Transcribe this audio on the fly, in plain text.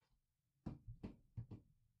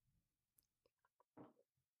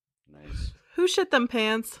Who shit them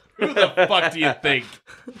pants? Who the fuck do you think?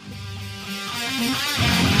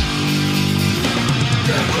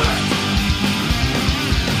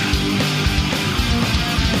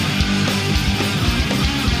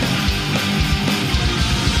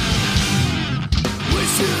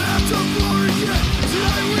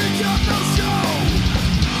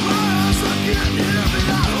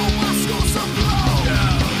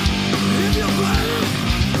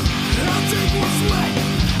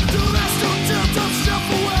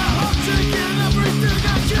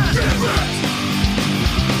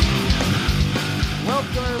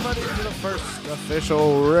 Welcome everybody to the first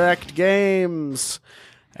official Wrecked Games.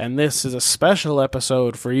 And this is a special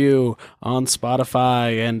episode for you on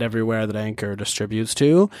Spotify and everywhere that Anchor distributes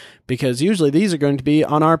to, because usually these are going to be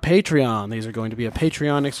on our Patreon. These are going to be a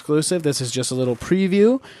Patreon exclusive. This is just a little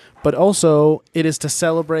preview, but also it is to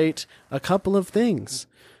celebrate a couple of things.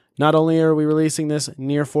 Not only are we releasing this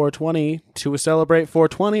near 420 to celebrate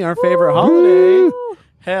 420, our favorite holiday.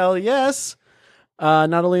 Hell yes.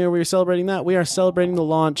 Not only are we celebrating that, we are celebrating the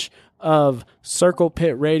launch of Circle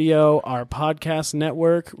Pit Radio, our podcast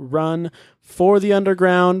network run for the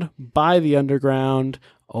underground, by the underground,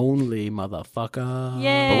 only, motherfucker.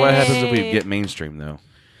 Yay! But what happens if we get mainstream, though?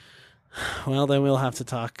 Well, then we'll have to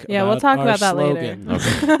talk Yeah, about we'll talk our about that slogan. later.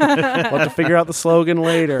 Okay. We'll have to figure out the slogan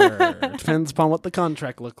later. Depends upon what the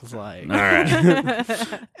contract looks like. All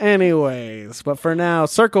right. Anyways, but for now,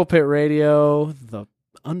 Circle Pit Radio, the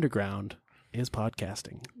underground, is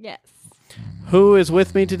podcasting. Yes. Who is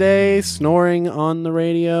with me today, snoring on the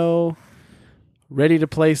radio, ready to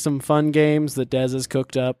play some fun games that Dez has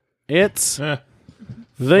cooked up? It's the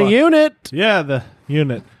Fuck. unit. Yeah, the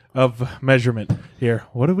unit of measurement here.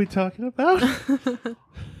 What are we talking about?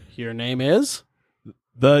 Your name is?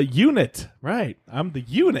 The unit. Right. I'm the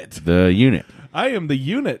unit. The unit. I am the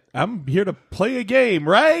unit. I'm here to play a game,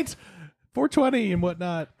 right? 420 and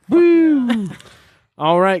whatnot. Woo!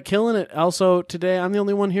 All right, killing it. Also, today I'm the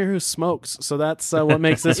only one here who smokes, so that's what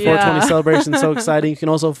makes this 420 Yeah. celebration so exciting. You can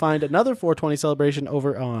also find another 420 celebration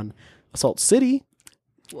over on Assault City,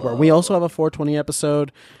 where we also have a 420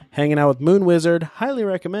 episode hanging out with Moon Wizard. Highly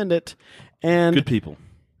recommend it. And Good people.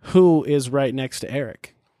 who is right next to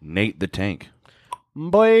Eric? Nate the Tank.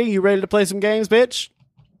 Boy, you ready to play some games, bitch?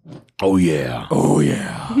 Oh, yeah. Oh,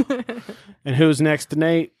 yeah. And who's next to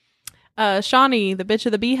Nate? Shawnee, the bitch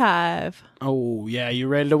of the beehive. Oh, yeah. You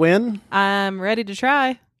ready to win? I'm ready to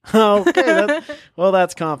try. Okay. Well,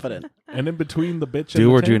 that's confident. And in between the bitch Do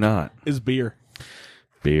and the or do tank not. is beer.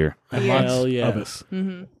 Beer. And Beer. lots Hell of yes.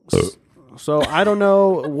 it. So I don't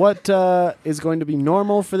know what is going to be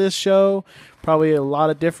normal for this show. Probably a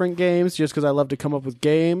lot of different games, just because I love to come up with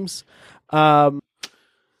games.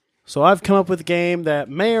 So I've come up with a game that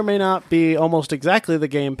may or may not be almost exactly the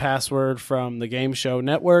game password from the Game Show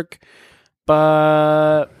Network.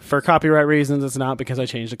 But for copyright reasons, it's not, because I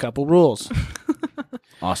changed a couple rules.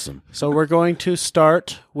 Awesome. So we're going to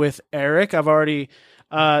start with Eric. I've already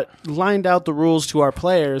lined out the rules to our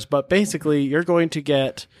players, but basically you're going to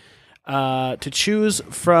get to choose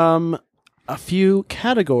from a few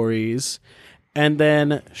categories, and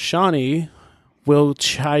then Shawnee will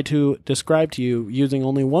try to describe to you using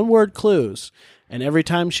only one-word clues. And every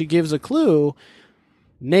time she gives a clue,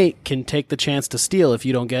 Nate can take the chance to steal if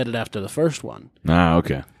you don't get it after the first one. Ah,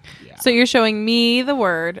 okay. So you're showing me the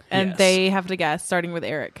word, and Yes. they have to guess, starting with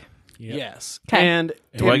Eric. Yep. Yes. 'Kay. And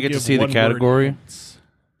Do I get to see the category?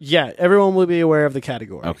 yeah, everyone will be aware of the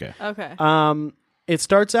category. Okay. Okay. It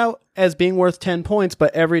starts out as being worth 10 points,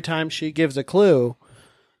 but every time she gives a clue,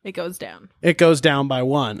 It goes down. it goes down by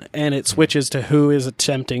 1, and it switches to who is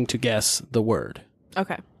attempting to guess the word.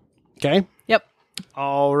 Okay. Okay? Yep.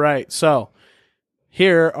 All right. So,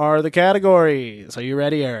 here are the categories. Are you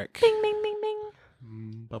ready, Eric? Bing, bing, bing, bing.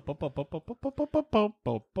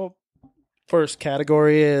 First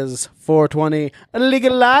category is 420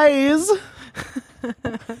 legalize.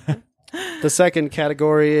 The second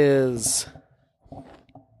category is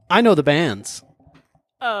I know the bands.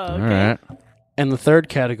 Oh, okay. All right. And the third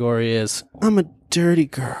category is I'm a dirty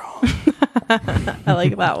girl. I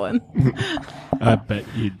like that one. I bet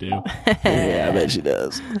you do. Yeah, I bet she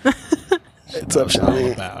does. What's up,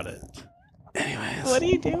 Shawnee? About it. Anyways, What are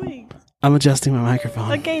you doing? I'm adjusting my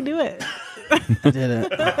microphone. Okay, do it. I did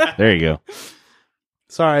it. There you go.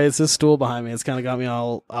 Sorry, it's this stool behind me. It's kind of got me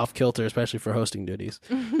all off kilter, especially for hosting duties.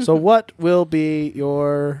 So what will be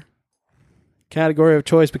your category of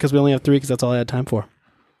choice? Because we only have 3, because that's all I had time for.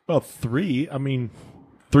 Well, 3. I mean,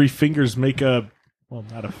 3 fingers make a, well,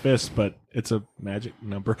 not a fist, but it's a magic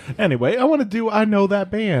number. Anyway, I want to do I Know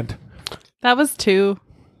That Band. That was 2.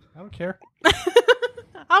 I don't care. I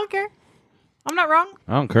don't care. I'm not wrong.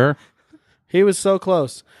 I don't care. He was so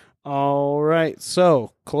close. All right.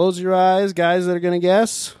 So close your eyes, guys that are going to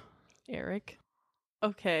guess. Eric.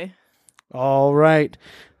 Okay. All right.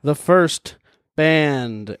 The first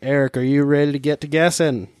band. Eric, are you ready to get to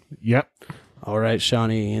guessing? Yep. All right,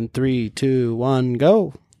 Shawnee. In 3, 2, 1,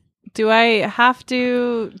 go. Do I have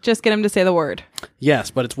to just get him to say the word?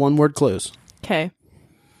 Yes, but it's one word clues. Okay.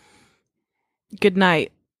 Good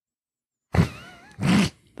night.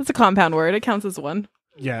 That's a compound word. It counts as one.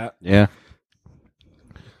 Yeah. Yeah.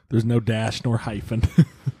 There's no dash nor hyphen.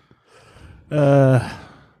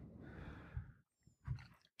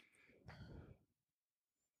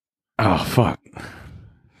 Oh, fuck.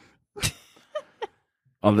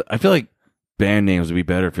 I feel like band names would be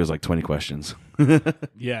better if it was like 20 questions.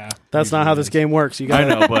 Yeah. That's not how this game works. You I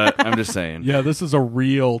got. know, but I'm just saying. Yeah, this is a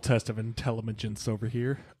real test of intelligence over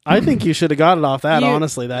here. I think you should have got it off that. You-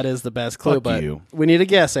 Honestly, that is the best clue. Fuck but you. we need a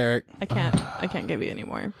guess, Eric. I can't give you any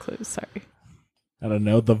more clues. Sorry. I don't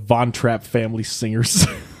know, the Von Trapp family singers.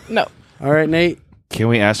 No. All right, Nate. Can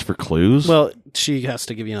we ask for clues? Well, she has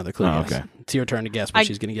to give you another clue. Oh, yes. okay. It's your turn to guess, but I-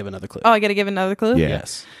 she's going to give another clue. Oh, I got to give another clue? Yeah.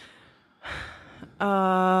 Yes.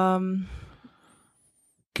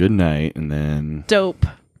 Good night, and then Dope.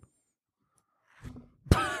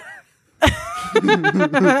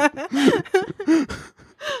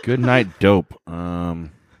 good night, dope.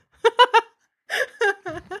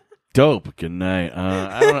 Dope. Good night.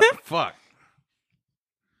 I don't know. Fuck.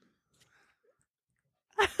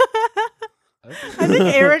 I think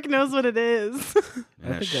Eric knows what it is.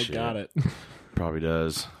 I think I got it. Probably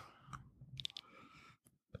does.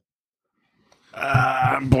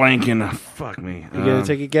 I'm blanking. Fuck me. You going to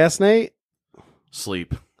take a guess, Nate?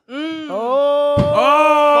 Sleep.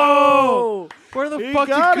 Oh! Where the He fuck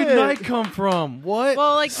got did it. good night come from? What?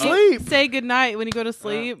 Well, like Sleep. say good night when you go to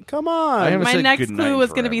sleep. Come I on. haven't My said next good clue night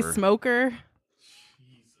was going to be forever. smoker.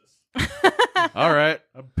 All right.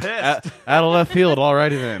 I'm pissed. Out of left field.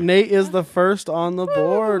 Alrighty then. Nate is the first on the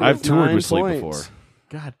board. I've with toured 9 with Sleep points. before.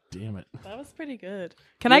 God damn it. That was pretty good.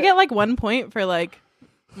 Can I get like 1 point for like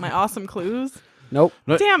my awesome clues? Nope.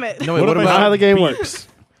 Damn it. No, wait, What what if I That's about how the game beep? works.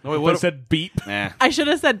 No, wait, What what I said beep. Nah. I should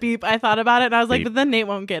have said beep. I thought about it and I was like, Beep. but then Nate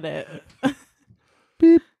won't get it.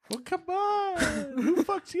 Well, come on. Who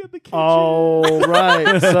fucks you in the kitchen? All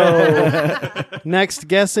right. So next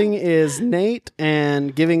guessing is Nate,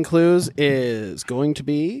 and giving clues is going to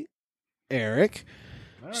be Eric.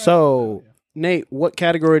 So, Nate, what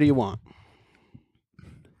category do you want?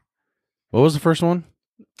 What was the first one?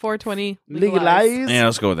 420 Legalize. Yeah,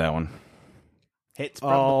 let's go with that one. Hits from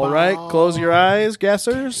All the right. ball. Close your eyes,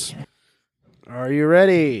 guessers. Are you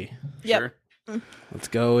ready? Yep. Sure. Let's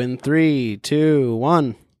go in 3, 2,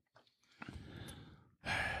 1.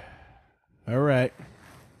 All right.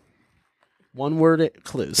 One word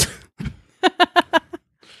clues.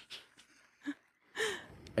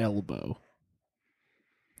 Elbow.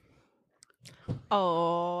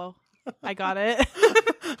 Oh, I got it.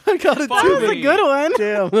 I got it That was a good one.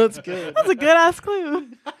 Damn, that's good. That's a good ass clue.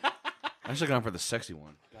 I should have gone for the sexy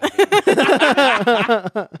one.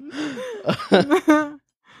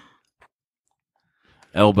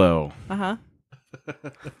 Elbow. Uh-huh.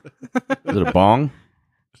 Is it a bong?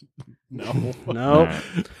 No. Nope.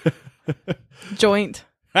 Joint.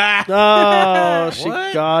 Oh, she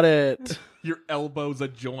What? got it. Your elbow's a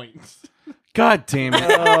joint. God damn it.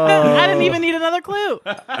 I didn't even need another clue.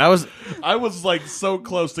 I was I was like so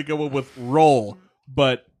close to going with roll,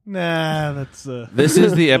 but nah, that's This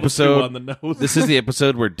is the little too on episode. the nose. This is the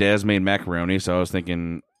episode where Des made macaroni, so I was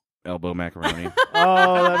thinking elbow macaroni.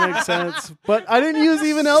 Oh, that makes sense. But I didn't use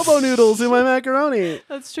even elbow noodles in my macaroni.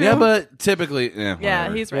 That's true. Yeah, but typically, yeah,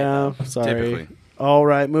 whatever. he's right. Yeah, though. sorry. Typically. All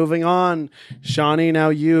right, moving on. Shawnee, now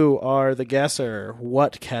you are the guesser.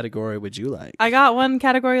 What category would you like? I got one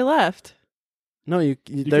category left. No, you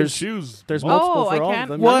you there's can choose. there's multiple. multiple Oh, for I all can't? of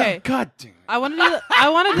them. What? Yeah. Okay. God damn. I want to do. I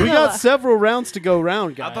want to do. We the got several rounds to go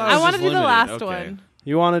round, guys. thought I was want to just do the limited. last Okay. one.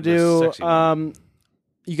 You want to The do sexy one.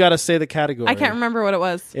 you got to say the category. I can't remember what it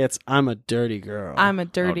was. It's I'm a dirty girl. I'm a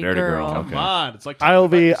dirty, dirty girl. girl. Okay. Come on, it's like I'll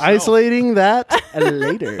talking be about yourself. isolating that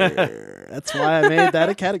later. That's why I made that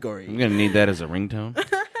a I'm category. gonna need that as a ringtone.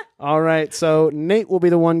 All right, so Nate will be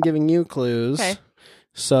the one giving you clues. Okay.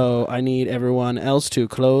 So I need everyone else to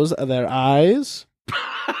close their eyes.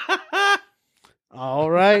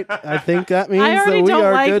 All right. I think that means already that we don't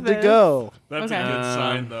are like good to this. go. That's Okay. a good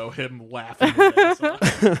sign, though. Him laughing. his ass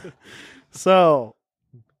off. So,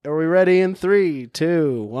 are we ready in 3,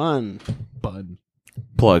 2, 1? Bun.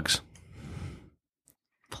 Plugs.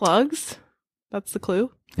 Plugs. That's the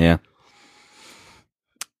clue. Yeah.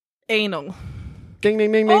 Anal. Ding,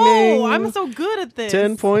 ding, ding, ding, Oh, ding. I'm so good at this.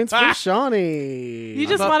 10 points for Shawnee. You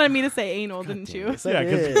just wanted me to say anal, didn't you? Yes, I Yeah,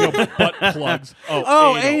 did. because butt plugs.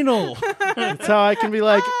 Oh, anal. That's how I can be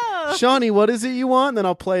like, Oh. Shawnee, what is it you want? And then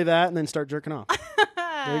I'll play that and then start jerking off.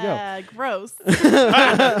 There you go. Gross.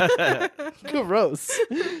 Gross.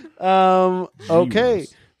 Okay.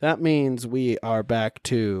 That means we are back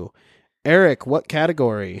to Eric. What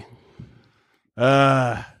category?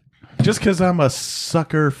 Just because I'm a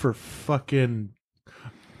sucker for fucking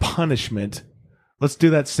punishment, let's do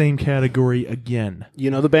that same category again. You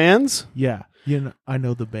know the bands? Yeah, I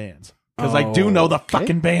know the bands because I do know the Okay.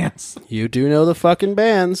 fucking bands. You do know the fucking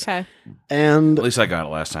bands. Okay. And At least I got it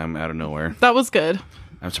last time out of nowhere. That was good.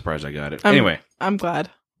 I'm surprised I got it. I'm- Anyway, I'm glad.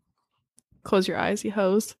 Close your eyes, you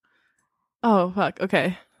hoes. Oh, fuck.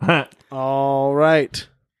 Okay. all right.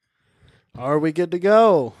 Are we good to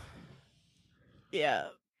go? Yeah.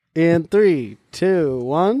 In 3, 2,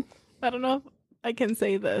 1. I don't know if I can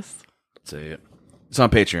say this. let's say it. It's on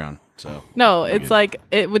Patreon, so. No, it's like,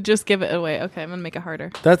 it would just give it away. Okay, I'm going to make it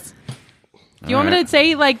harder. That's Do you want me to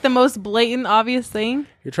say, like, the most blatant, obvious thing?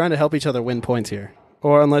 you're trying to help each other win points here.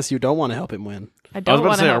 Or unless you don't want to help him win. I I was don't about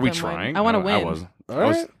want to say, help are we him win. trying? I want to I win. wasn't. All I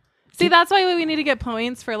was- right. See, that's why we need to get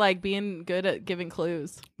points for, like, being good at giving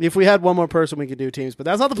clues. If we had one more person, we could do teams, but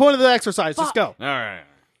that's not the point of the exercise. Just go. All right.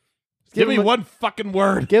 Give me him a- one fucking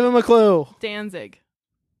word. Give him a clue. Danzig.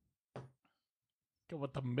 Go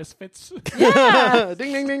with the Misfits. Yeah.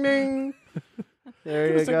 Ding, ding, ding, ding. There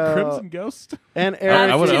Could've you said go. Crimson Ghost. And I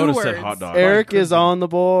Eric, would Two have said words. hot dog. Eric is on the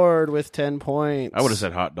board with 10 points. I would have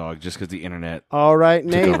said hot dog just because the internet All right,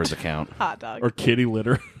 took over Nate. the count. Hot dog. Or kitty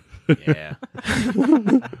litter. Yeah. I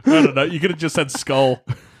don't know. You could have just said skull.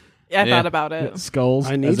 I Yeah. thought about it. Skulls.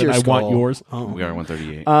 I need as in your I want skull. yours. Oh. We are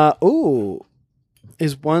 138. Ooh.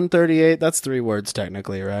 Is 138? That's 3 words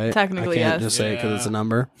technically, right? Technically, I can't yes. just say because it's a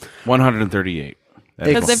number. 138.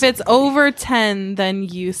 Because if it's over 10, then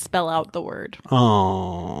you spell out the word.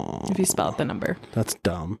 Oh, If you spell out the number. that's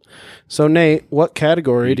dumb. So, Nate, what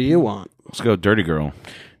category do you want? Let's go dirty girl.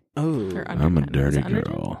 Oh, Or I'm a undertone. Is dirty it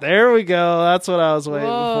undertone? girl. there we go. That's what I was waiting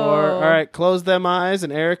Whoa. for. All right, close them eyes,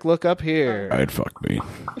 and Eric, look up here. I'd fuck me.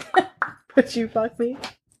 Would you fuck me?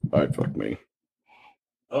 I'd fuck me.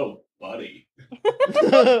 Oh, buddy.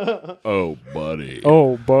 Oh, buddy.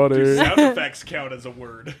 Oh, buddy. Sound effects count as a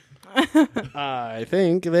word. I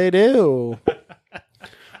think they do.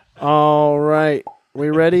 All right. We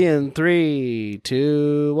ready in 3,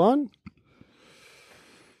 2, 1?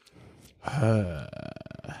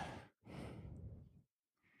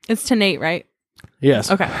 It's to Nate, right?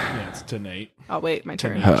 Yes. Okay. Yeah, it's to Nate. I'll wait my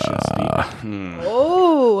turn. Hmm.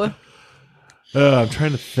 Oh. I'm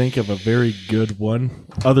trying to think of a very good one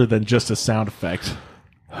other than just a sound effect.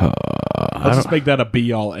 I'll just make that a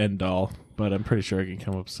be-all, end-all, but I'm pretty sure I can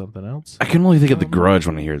come up with something else. I can only think of the Grudge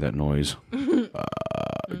when I hear that noise.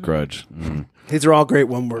 Grudge. Mm. These are all great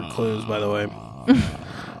one-word clues, by the way.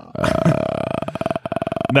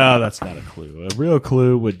 No, that's not a clue. A real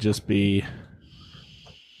clue would just be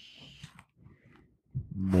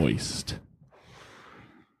moist.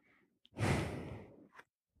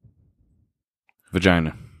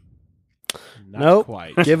 Vagina. Not Nope.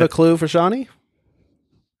 quite. Give a clue for Shawnee.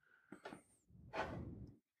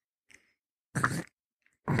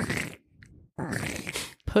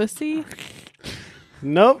 Pussy?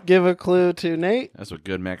 Nope. Give a clue to Nate. That's what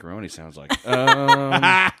good macaroni sounds like.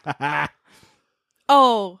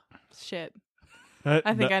 Oh, shit. I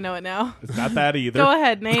I think I know it now. It's not that either. Go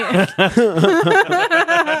ahead, Nate.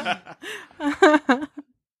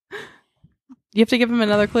 You have to give him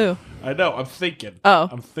another clue. I know. I'm thinking. Oh.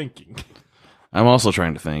 I'm thinking. I'm also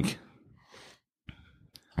trying to think.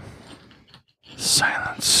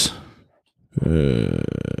 Silence.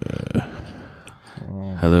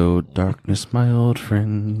 Hello, darkness, my old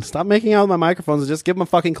friend. Stop making out with my microphones and just give him a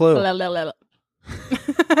fucking clue.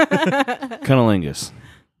 Cunnilingus.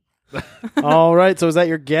 All right. So is that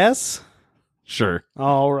your guess? Sure.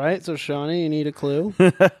 All right. So Shawnee, you need a clue.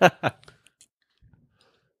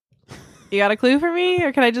 You got a clue for me,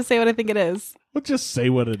 or can I just say what I think it is? We'll just say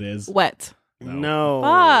what it is. Wet.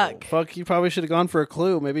 No. Fuck. You probably should have gone for a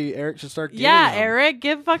clue. Maybe Eric should start giving Yeah, them. Eric,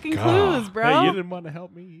 give fucking clues, bro. Hey, you didn't want to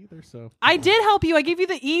help me either, so. I did help you. I gave you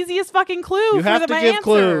the easiest fucking clue. You for have to my give answer.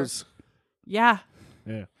 clues. Yeah,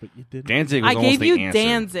 Yeah, but you didn't. Danzig was I almost gave you the answer.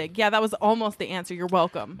 Danzig. Yeah, that was almost the answer. You're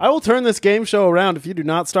welcome. I will turn this game show around if you do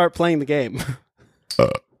not start playing the game.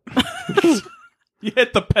 You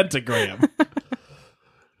hit the pentagram.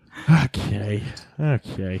 Okay.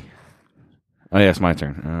 Okay. Oh, yeah, it's my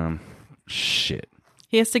turn. Shit.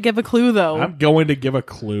 He has to give a clue, though. I'm going to give a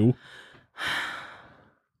clue.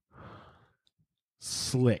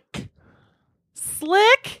 Slick.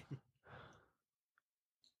 Slick?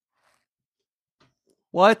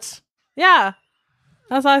 What? Yeah.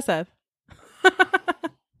 That's what I said.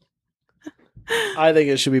 I think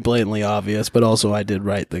it should be blatantly obvious, but also I did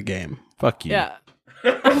write the game. Fuck you. Yeah.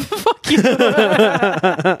 Fuck you.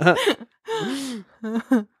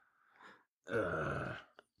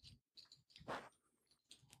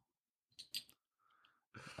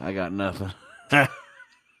 I got nothing.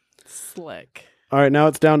 Slick. All right, now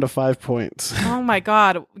it's down to 5 points. Oh my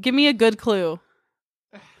god. Give me a good clue.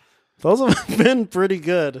 Those have been pretty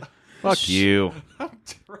good. Fuck you.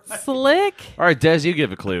 Slick? All right, Des, you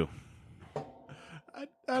give a clue.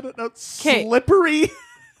 I don't know. 'Kay. Slippery.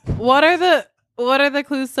 What are the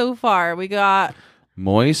clues so far? We got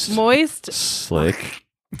Moist. moist, Slick.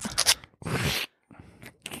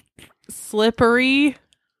 slippery,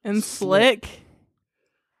 and slick.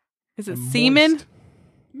 Is it semen? Moist.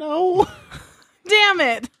 No. Damn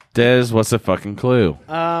it. Des, what's the fucking clue?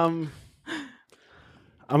 I'm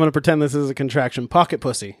going to pretend this is a contraction. Pocket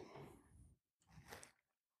pussy.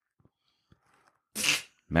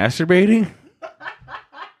 Masturbating?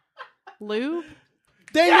 Lube?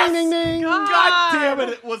 Ding, ding, ding, ding. God damn it!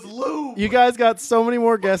 It was lube. You guys got so many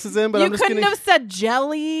more guesses in, but You I'm just couldn't going have said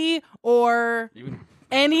jelly or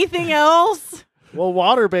anything else. Well,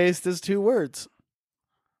 water-based is 2 words.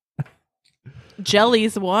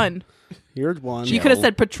 Jelly's one. Here's one. You could have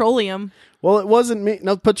said petroleum. Well, it wasn't me.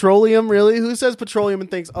 No, petroleum, really? Who says petroleum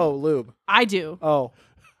and thinks, oh, lube? I do. Oh,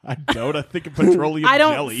 I don't. I think of petroleum I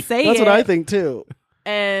don't jelly. say that's it. what I think, too.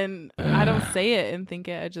 And I don't say it and think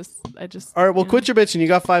it. I just. All right, well, you know. quit your bitching. You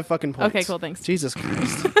got 5 fucking points. Okay, cool. Thanks. Jesus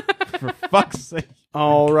Christ. For fuck's sake.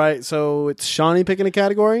 All right, so it's Shawnee picking a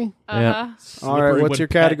category? Uh-huh. All right, what's your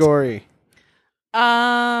category?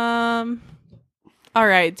 All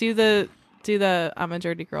right. Do the I'm a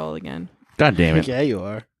dirty girl again. God damn it. Yeah, you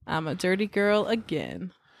are. I'm a dirty girl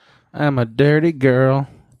again. I'm a dirty girl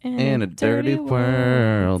in a dirty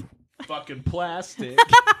world. Fucking plastic.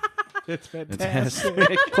 It's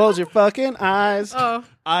fantastic. Close your fucking eyes. Oh.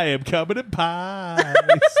 I am coming in pies.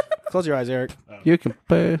 Close your eyes, Eric. You can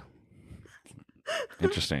pay.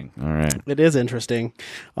 Interesting. All right. It is interesting.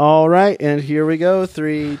 All right, and here we go.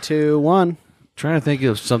 3, 2, 1. Trying to think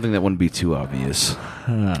of something that wouldn't be too obvious.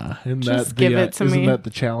 Isn't Just that give the, it to isn't me. that the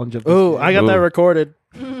challenge of this Ooh, game? I got that Ooh. recorded.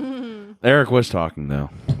 Eric was talking, though.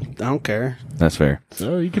 I don't care. That's fair.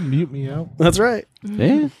 Oh, you can mute me out. That's right.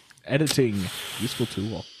 Yeah. Editing. Useful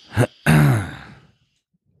tool.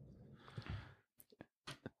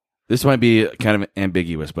 This might be kind of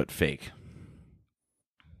ambiguous, but fake.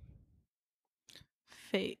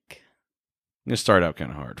 Fake. I'm going to start out kind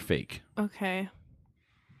of hard. Fake. Okay.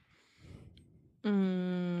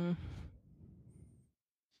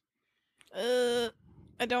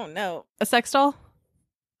 I don't know. A sex doll?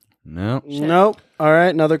 No. Shit. Nope. All right,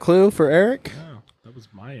 another clue for Eric. Oh, that was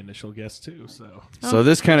my initial guess too. So So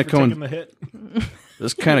this kind of taking the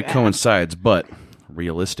hit. coincides, but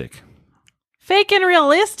realistic. Fake and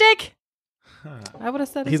realistic? I would have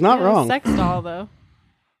said He's not wrong. Sex doll though.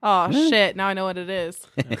 Oh shit! Now I know what it is.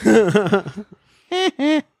 A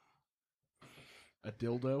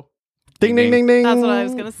dildo. Ding, ding, ding, ding. That's what I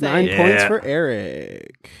was gonna say. 9 Yeah. points for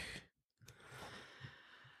Eric.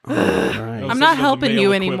 All right. I'm not helping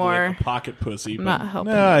you anymore. Pocket pussy. I'm but- not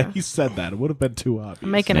helping Nah, you. he said that. It would have been too obvious. I'm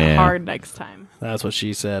making Yeah. it hard next time. That's what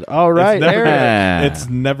she said. All right, it's never, Eric. it's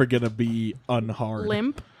never gonna be unhard.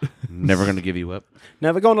 Limp. Never going to give you up.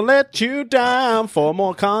 Never gonna let you down for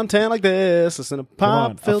more content like this. Listen to Come on,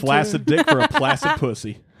 Pop a Filter. flaccid dick for a placid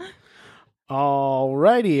pussy. All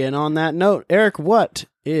righty, and on that note, Eric, what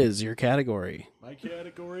is your category? My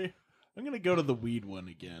category. I'm gonna go to the weed one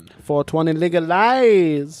again. 420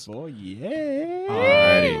 legalize. Oh yeah.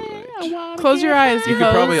 Alrighty. Close your eyes. You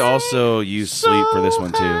could probably also use sleep for this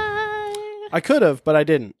one, too. I could have, but I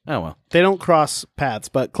didn't. Oh, well. They don't cross paths,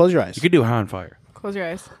 but close your eyes. You could do High on Fire. Close your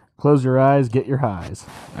eyes. Close your eyes. Get your highs.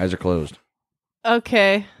 Eyes are closed.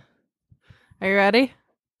 Okay. Are you ready?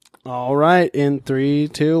 All right, in 3,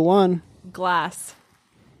 2, 1. Glass.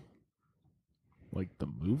 Like the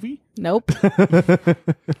movie? Nope.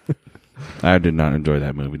 I did not enjoy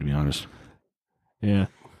that movie, to be honest. Yeah.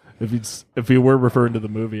 If you were referring to the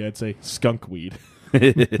movie, I'd say skunk weed.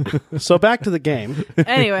 So back to the game. I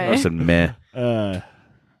Anyway. said meh.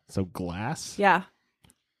 So glass? Yeah.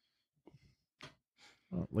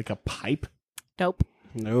 Like a pipe? Nope.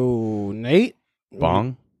 No, Nate.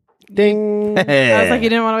 Bong. Ding. I was like, you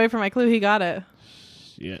didn't want to wait for my clue. He got it.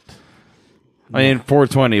 Shit. I mean,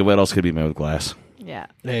 420, what else could be made with glass? Yeah.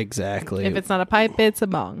 Exactly. If it's not a pipe, it's a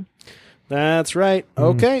bong. That's right.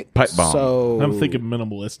 Okay. Pipe bomb. So I'm thinking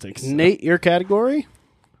minimalistic. so- Nate, your category?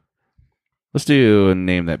 Let's do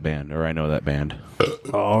name that band, or I know that band.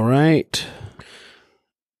 All right.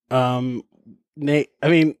 Nate. I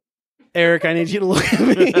mean, Eric. I need you to look at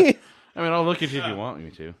me. I mean, I'll look at you if you want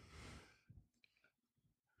me to.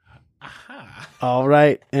 All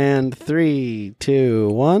right, and 3, 2,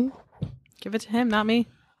 1. Give it to him, not me.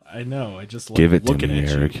 I know. I just Give it to looking me, at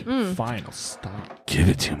Eric. you. Fine, I'll stop. Give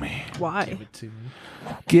it to me. Why? Give it to me.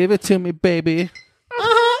 Give it to me, baby.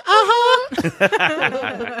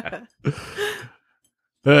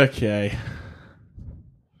 Okay.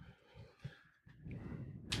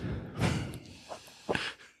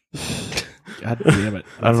 God damn it!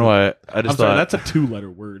 I don't know why. I I'm just sorry. thought That's a 2-letter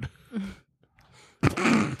word.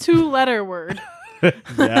 2-letter word.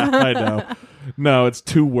 Yeah, I know. No, it's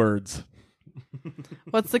 2 words.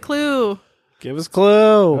 What's the clue? Give us a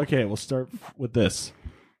clue. Okay, we'll start with this.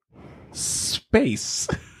 Space.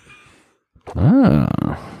 Oh.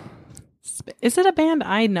 Is it a band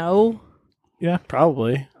I know? Yeah.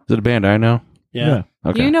 Probably. Is it a band I know? Yeah.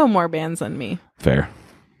 Okay. You know more bands than me. Fair.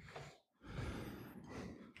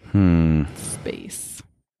 Space.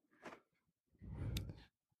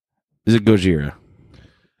 Is it Gojira?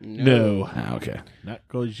 No. Ah, okay. Not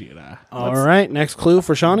Gojira. All right, next clue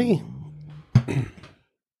for Shawnee.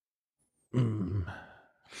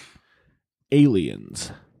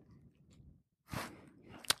 Aliens.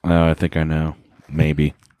 Oh, I think I know.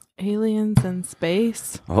 Maybe. Aliens in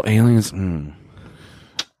space. Oh, aliens.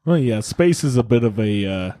 Well, yeah, space is a bit of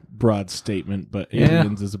a broad statement, but Yeah.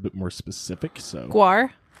 aliens is a bit more specific. So,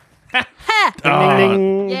 Guar. Ding, ding,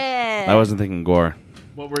 ding. Yeah. I wasn't thinking Gore.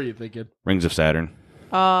 what were you thinking? Rings of Saturn.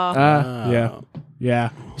 Yeah.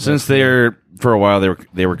 Since they're for a while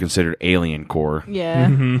they were considered alien core. Yeah.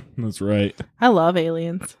 Mm-hmm. That's right. I love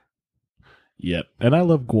aliens. Yep, and I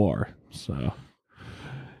love Guar. So,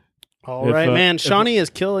 All If, right, man. if- Shawnee is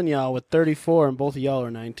killing y'all with 34, and both of y'all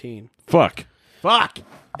are 19. Fuck.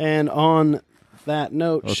 And on that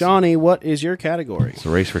note, Shawnee, what is your category? It's a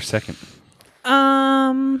race for second.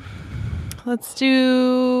 Let's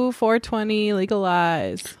do 420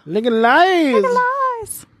 legalize. Legalize.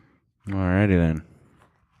 Legalize. Alrighty then.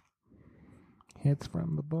 hits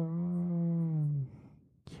from the bone.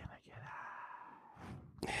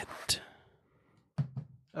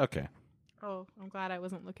 Okay. Oh, I'm glad I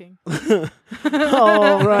wasn't looking.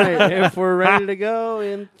 All right. If we're ready to go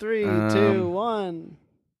in 3, 2, 1.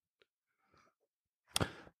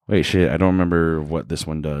 Wait, shit. I don't remember what this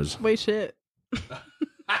one does. Wait, shit.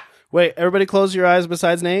 Wait, everybody close your eyes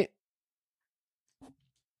besides Nate.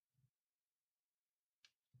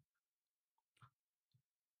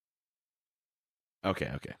 Okay.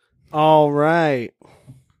 All right.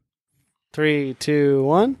 3, 2,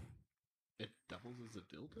 1. It doubles as a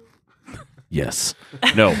dildo. Yes.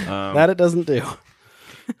 No. That it doesn't do.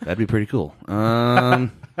 That'd be pretty cool.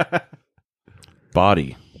 Body.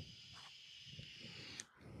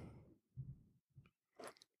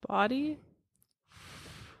 Body.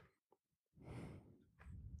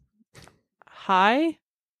 High.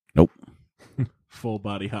 Nope. Full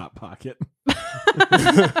body hot pocket.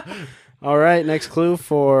 All right. Next clue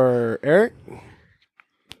for Eric.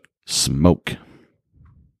 Smoke.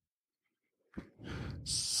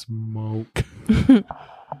 Smoke.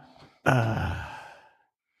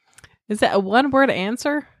 Is that a one-word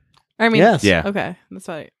answer? I mean, Yes. Yeah. Okay, that's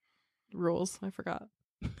right. Rules. I forgot.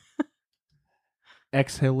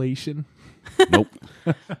 Exhalation. Nope.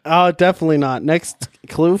 Oh, definitely not. Next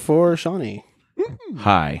clue for Shawnee.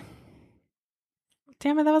 High.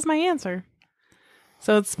 Damn it, that was my answer.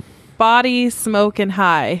 So it's body, smoke, and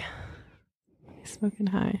high. Smoke and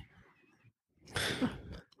high.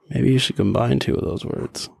 Maybe you should combine 2 of those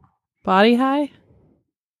words. Body high?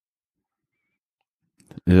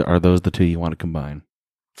 Are those the 2 you want to combine?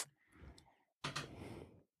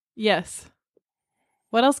 Yes.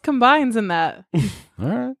 What else combines in that? All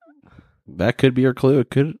right. That could be your clue. It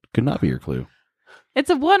could not be your clue. It's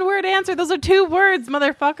a one-word answer. Those are 2 words,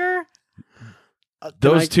 motherfucker.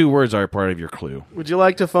 Those 2 words are part of your clue. Would you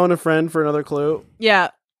like to phone a friend for another clue? Yeah.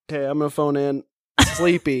 Okay, I'm going to phone in.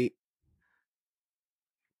 Sleepy.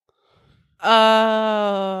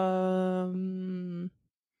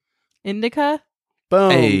 Indica?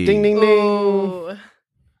 Boom. Hey. Ding, ding, ding. Ooh.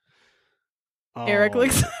 Oh. Eric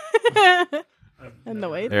looks... and the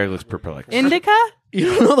way... Eric looks perplexed. Indica? You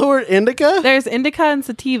don't know the word indica? There's indica and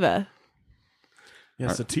sativa.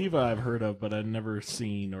 Yeah, sativa I've heard of, but I've never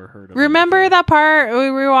seen or heard of. Remember that part we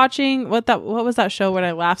were watching? What was that show when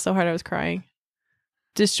I laughed so hard I was crying?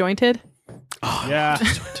 Disjointed? Yeah.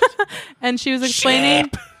 And she was explaining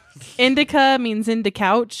indica means into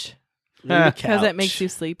couch Indica because it couch. makes you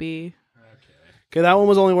sleepy. Okay, that one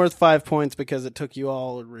was only worth 5 points because it took you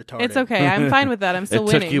all retarded. It's okay. I'm fine with that. I'm still It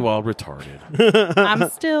winning. took you all retarded. I'm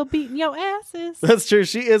still beating your asses. That's true.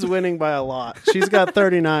 She is winning by a lot. She's got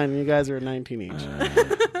 39, and you guys are at 19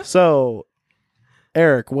 each. So,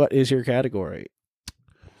 Eric, what is your category?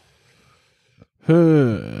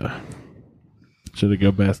 Should I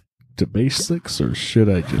go back to basics, or should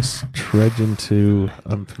I just trudge into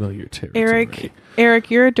unfamiliar territory?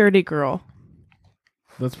 Eric, you're a dirty girl.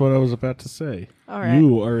 That's what I was about to say. All right.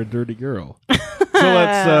 You are a dirty girl. So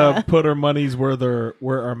let's put our monies where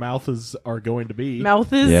our mouths are going to be.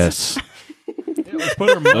 Mouth is Yes. Yeah, let's put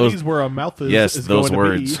our monies where our mouth is. Yes, is those going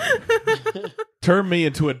words. To be. Turn me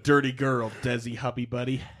into a dirty girl, Desi hubby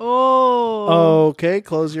buddy. Oh. Okay,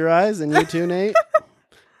 close your eyes, and you too, Nate.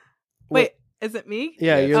 Wait, is it me?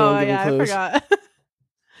 Yeah, you're the Oh one giving yeah, clues. I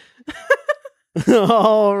forgot.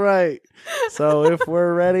 All right. So if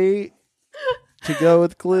we're ready to go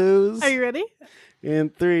with clues, Are you ready? in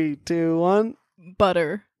 3, 2, 1.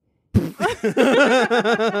 Butter.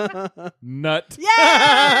 Nut.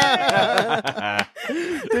 Yeah.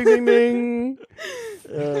 Ding, ding, ding.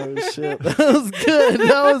 Oh, shit. That was good.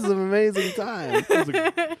 That was an amazing time.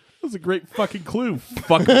 That was a great fucking clue.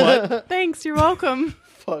 Fuck butt. Thanks. You're welcome.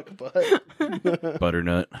 Fuck butt.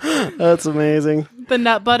 Butternut. That's amazing. The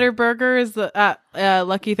nut butter burger is the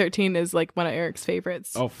Lucky 13 is like one of Eric's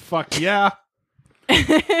favorites. Oh fuck yeah.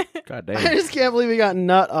 God I damn. just can't believe we got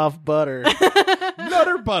nut off butter.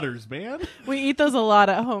 Nutter butters, man. We eat those a lot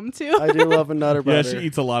at home too. I do love a nutter Yeah, butter. she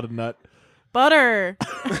eats a lot of nut. Butter.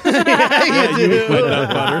 Yeah, you do. But nut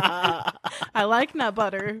butter. I like nut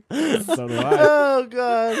butter. So do I. Oh,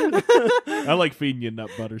 God. I like feeding you nut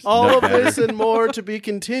butters. All Nut of batter. this and more to be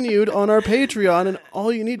continued on our Patreon, and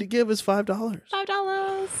all you need to give is $5.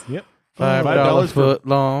 $5. Yep. $5 for foot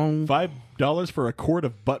long. $5 for a quart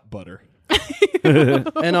of butt butter.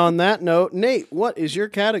 And on that note, Nate, what is your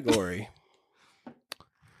category?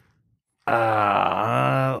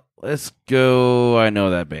 Let's go. I know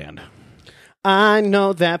that band. I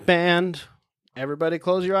know that band. Everybody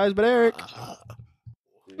close your eyes but Eric.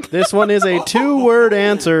 This one is a 2-word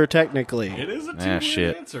answer, technically, It is a Ah, two-word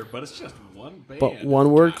shit. answer, but it's just one band. but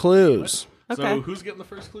 1-word clues. So Okay. who's getting the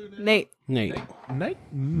first clue now? Nate. Nate.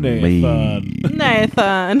 Nathan.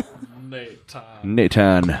 Nathan.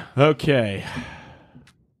 Nathan. Okay.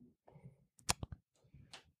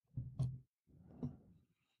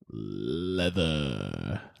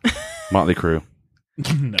 Leather. Motley Crue.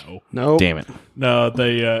 No. Nope. Damn it. No,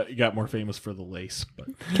 they got more famous for the lace. But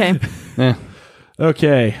Okay. Eh.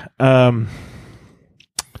 okay.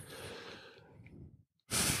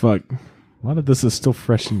 Fuck. A lot of this is still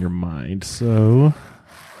fresh in your mind, so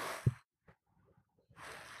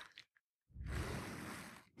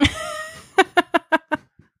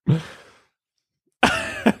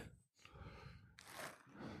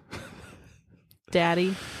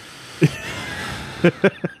Daddy.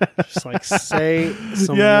 Just like say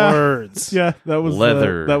some Yeah. words. yeah, that was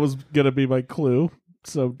Leather. that was gonna be my clue.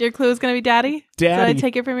 So Your clue is going to be daddy? Daddy. Did I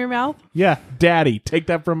take it from your mouth? yeah, Daddy, take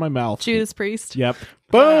that from my mouth. Judas Priest. Yep.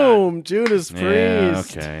 Boom! Judas Priest. Yeah,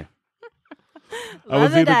 okay. I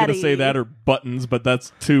was Leather either daddy. gonna say that or buttons, but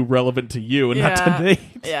that's too relevant to you and not Yeah. to Nate.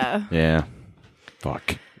 Yeah. Yeah.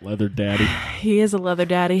 Fuck. Leather Daddy. He is a leather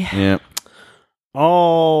daddy. Yeah.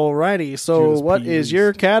 Alrighty, so Judas what is Priest.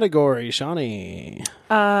 your category, Shawnee?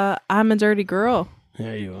 I'm a dirty girl.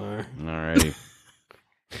 There you are. Alrighty.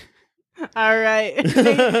 All right.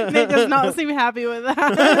 Nate does not seem happy with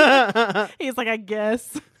that. He's like, I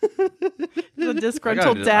guess. He's a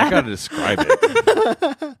disgruntled I dad. gotta describe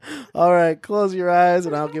it. All right, close your eyes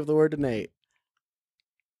and I'll give the word to Nate.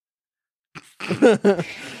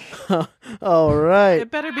 All right.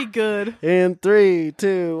 It better be good. In 3,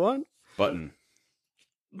 2, 1. Button.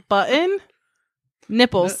 Button.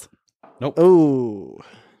 Nipples. Ooh.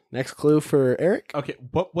 Next clue for Eric. Okay,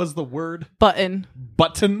 what was the word? Button.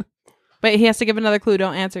 Button. Wait, he has to give another clue.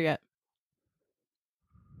 Don't answer yet.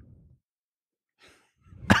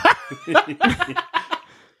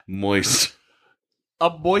 Moist. A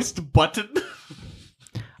moist button.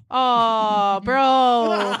 Oh,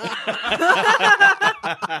 bro.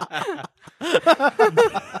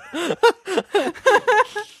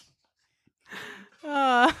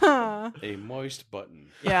 A moist button.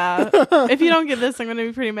 Yeah. If you don't get this, I'm going to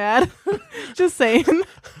be pretty mad. Just saying.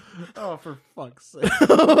 Oh, for fuck's sake.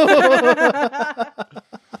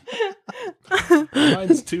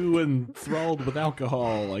 Mine's too enthralled with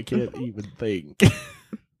alcohol. I can't even think.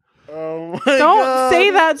 Oh my Don't God.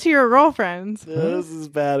 say that to your girlfriends. This is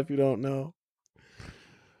bad if you don't know.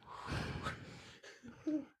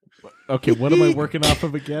 Okay, what am I working off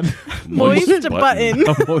of again? Moist button.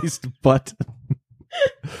 A moist button.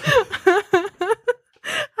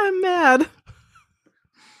 I'm mad.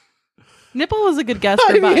 Nipple was a good guess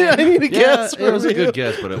for I button. need a Yeah, guess. it was a for you. good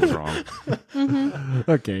guess, but it was wrong.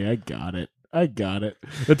 Okay, I got it.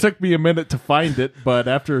 It took me a minute to find it, but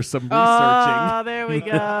after some researching, Oh, there we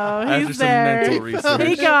go. After He's some there. mental research.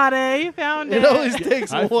 He got it. He found it. It always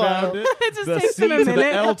takes I a while. found it. It just The takes C him a to the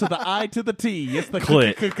minute. L to the I to the T. It's the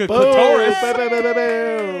Clit. clitoris.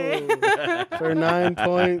 Boom. For 9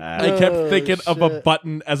 points. I kept thinking of a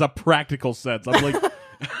button as a practical sense. I'm like,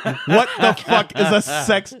 what the fuck is a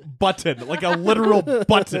sex button? Like a literal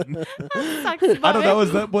button. I don't know.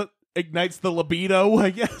 Is that what ignites the libido?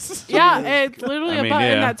 I guess. Yeah, it's literally I a mean, button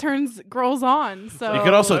yeah. that turns girls on. So You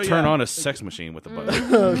could also Oh, turn yeah. on a sex machine with a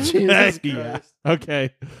button. Oh, Jesus Yeah. Christ.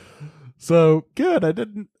 Okay. So good. I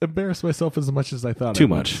didn't embarrass myself as much as I thought. Too I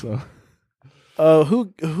would, much. So.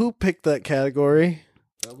 Who picked that category?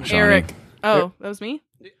 Eric. Oh, that was me?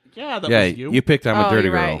 Yeah, that Yeah, was you. you picked I'm a dirty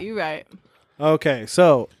you're girl. right. You're right. Okay,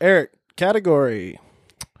 so Eric, category.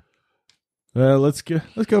 Let's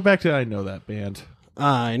go back to I know that band.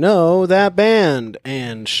 I know that band.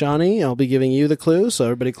 And Shawnee, I'll be giving you the clue, so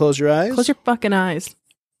everybody close your eyes. Close your fucking eyes.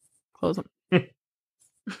 Close them.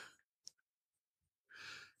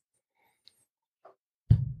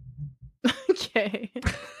 Okay.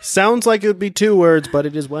 Sounds like it would be 2 words, but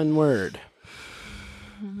it is 1 word.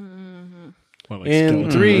 What, like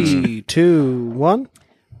In skeleton? 3, 2, 1.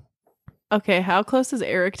 Okay, how close is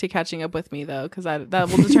Eric to catching up with me, though? Because that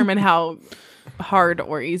will determine how hard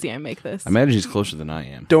or easy I make this. I imagine he's closer than I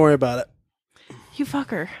am. Don't worry about it. You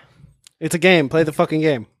fucker. It's a game. Play the fucking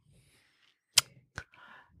game.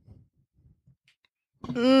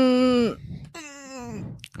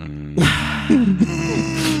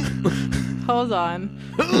 Hold on.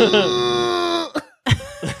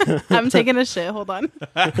 I'm taking a shit. Hold on.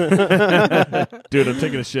 Dude, I'm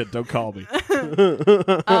taking a shit. Don't call me.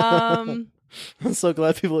 I'm so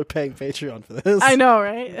glad people are paying Patreon for this. I know,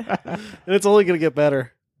 right? And it's only going to get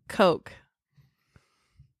better. Coke.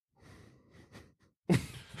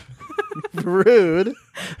 Rude.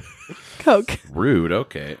 Coke. Rude.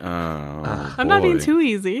 Okay. I'm not being too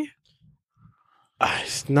easy.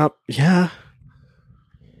 It's not. Yeah.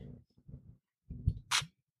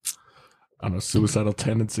 I don't know, suicidal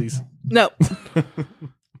tendencies. No.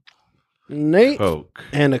 Nate. Coke.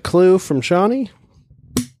 And a clue from Shawnee.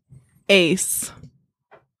 Ace.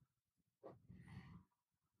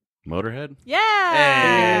 Motorhead. Yeah.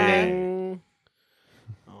 Hey.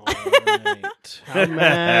 All right. How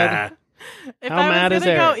mad? If How I mad was is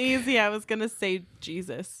gonna go Eric? easy, I was gonna say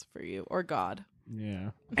Jesus for you or God. Yeah.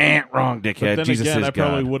 Wrong, But dickhead. then Jesus again, is I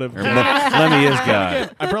probably God. would have. Or Lemmy is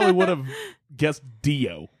God. I probably would have guessed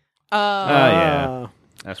Dio. Yeah.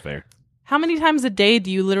 That's fair. How many times a day do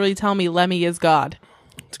you literally tell me Lemmy is God?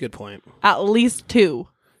 That's a good point. At least 2.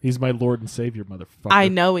 He's my Lord and Savior, motherfucker. I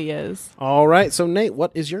know he is. All right. So, Nate,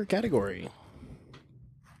 what is your category?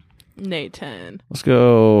 Nathan. Let's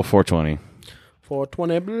go 420.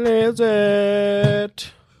 420 Blizzard.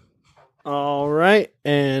 All right.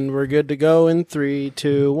 And we're good to go in 3,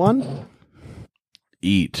 2, 1.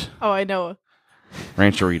 Eat. Oh, I know.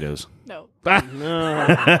 Ranch Doritos. No.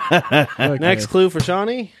 No. Okay. Next clue for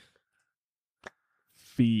Shawnee.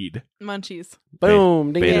 Feed. Munchies.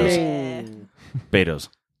 Boom. Ding, Betos. ding. Betos.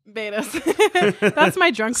 Betas. That's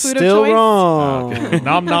my drunk food Still of choice. wrong. Okay.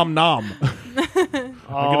 Nom nom nom. I'm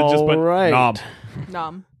gonna just put All right. nom.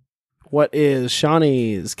 Nom. What is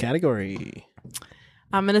Shawnee's category?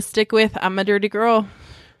 I'm going to stick with I'm a dirty girl.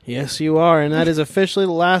 Yes, you are. And that is officially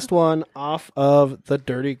the last one off of the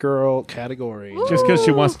Dirty Girl category. Just because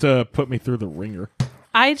she wants to put me through the ringer.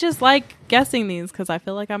 I just like guessing these because I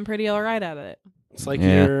feel like I'm pretty all right at it. It's like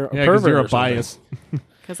Yeah. you're a Yeah, pervert. because you're or a something. bias.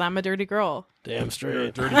 Because I'm a dirty girl. Damn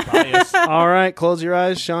straight. Dirty bias. All right, close your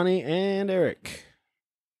eyes, Shawnee and Eric.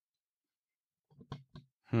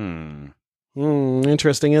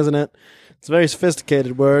 Interesting, isn't it? It's a very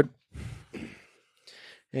sophisticated word.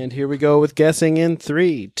 And here we go with guessing in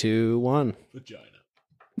 3, 2, 1. Vagina.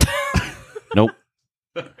 Nope.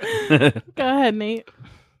 Go ahead, Nate.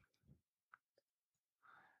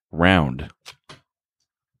 Round.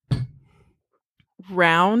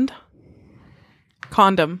 Round.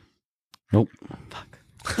 Condom. Nope.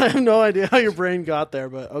 I have no idea how your brain got there,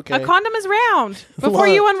 but okay. A condom is round before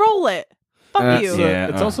What? you unroll it. Fuck you. Yeah.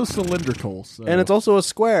 It's also cylindrical. So. And it's also a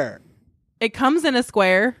square. It comes in a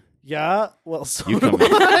square. Yeah, well, so You come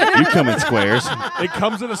in squares. It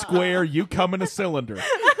comes in a square. You come in a cylinder.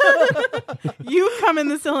 You come in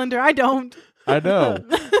the cylinder. I don't. I know.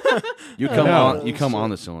 You come know. on. You come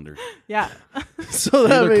on the cylinder. Yeah. so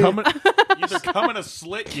that Either means, come in a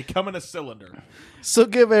slit. You come in a cylinder. so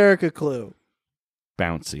give Eric a clue.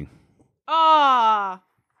 Bouncy. Ah.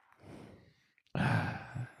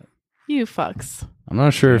 You fucks. I'm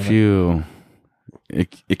not sure if you...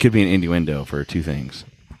 It could be an innuendo for two things.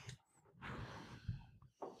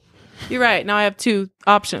 You're right. Now I have two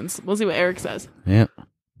options. We'll see what Eric says. Yep.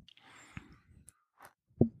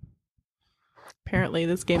 Apparently,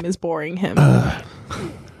 this game is boring him.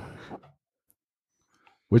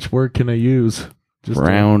 Which word can I use?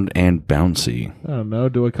 Round and bouncy. I don't know.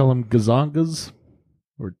 Do I call them gazongas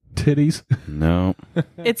or titties? No.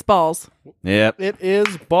 It's balls. Yep. It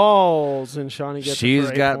is balls, and Shawnee gets it She's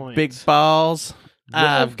for 8 got points. big balls.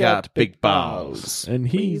 I've got big balls. And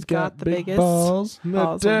he's got the big biggest balls.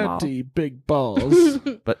 balls of them all. Dirty big balls.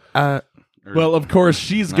 But Well, of course,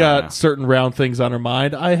 she's No, got no. certain round things on her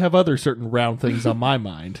mind. I have other certain round things on my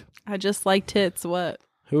mind. I just like tits. What?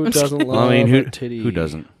 Who doesn't Well, love I mean, a titty? who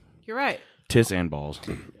doesn't? You're right. Tits and balls.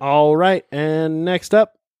 All right, and next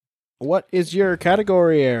up, what is your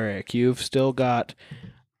category, Eric? You've still got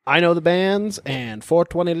I Know the Bands and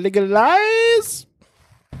 420 Legalize.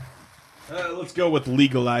 Let's go with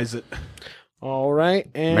legalize it. All right,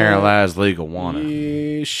 and Marijuana's legal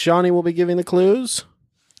wanna. Shawnee will be giving the clues.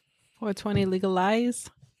 420 legalize.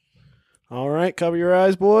 All right, cover your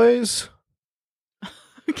eyes, boys.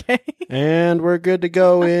 Okay. And we're good to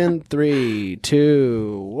go in 3,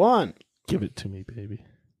 2, 1. Give it to me, baby.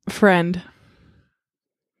 Friend.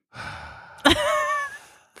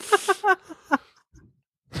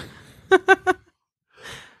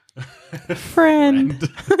 Friend.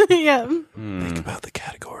 Yeah. Hmm. About the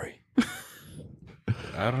category.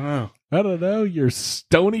 I don't know. I don't know, your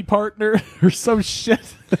stony partner or some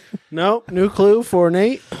shit. No, new clue for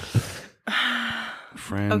Nate.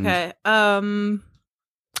 Friend. Okay.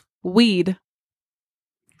 Weed.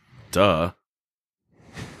 Duh.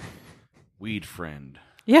 Weed friend.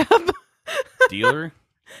 Yep. Dealer?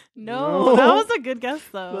 No, No. that was a good guess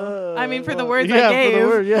though. I mean, for the words yeah, I gave, for the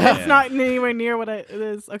word, yeah. it's not anywhere near what it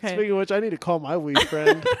is. Okay. Speaking of which, I need to call my weed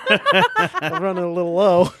friend. I'm running a little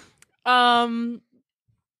low.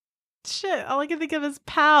 Shit. All I can think of is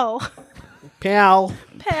pal. Pal.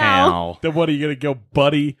 Pal. Then what are you going to go,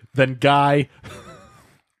 buddy, then guy?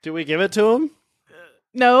 Do we give it to him?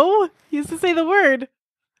 No, he used to say the word.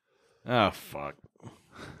 Oh, fuck.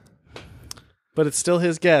 But it's still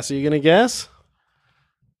his guess. Are you going to guess?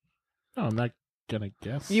 No, I'm not going to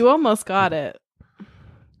guess. You almost got it.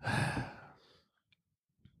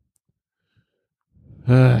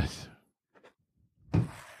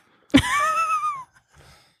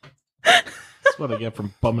 That's what I get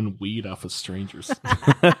from bumming weed off of strangers.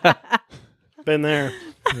 Been there.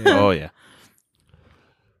 Oh, yeah.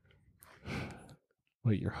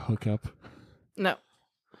 Wait, your hookup? No.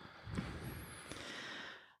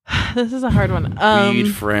 This is a hard one.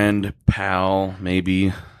 Weed friend, pal,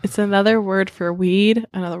 maybe. It's another word for weed,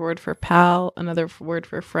 another word for pal, another word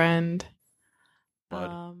for friend.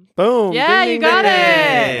 Bud. Boom. Yeah, Ding, you ding, got ding. it.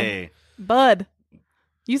 Hey. Bud.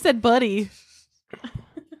 You said buddy.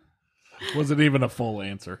 Wasn't even a full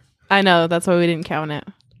answer. I know. That's why we didn't count it.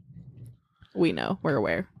 We know. We're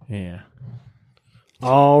aware. Yeah.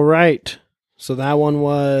 All right. So that one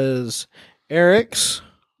was Eric's,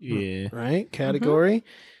 Yeah. right? Category.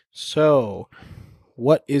 So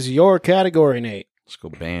what is your category, Nate? Let's go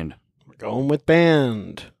band. We're going with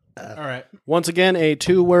band. All right. Once again, a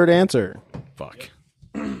 2-word answer. Fuck.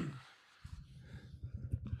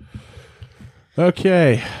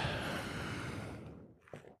 Okay.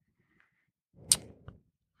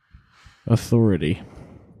 Authority.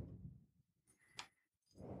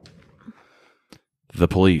 The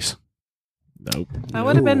police. Nope. That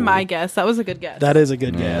would have been Ooh. my guess. That was a good guess. That is a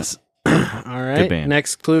good Yeah. guess. All right. Good band.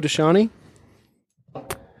 Next clue to Shawnee.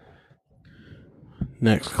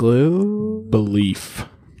 Next clue. Belief.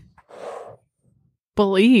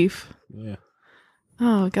 Belief. Yeah.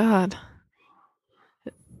 Oh, God.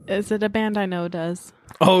 Is it a band I know does?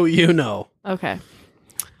 Oh, you know. Okay.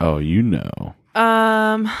 Oh, you know.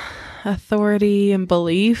 Authority and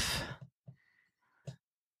belief.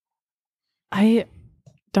 I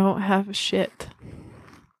don't have shit.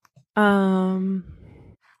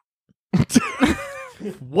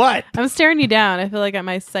 What? I'm staring you down. I feel like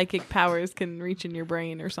my psychic powers can reach in your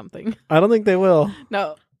brain or something. I don't think they will.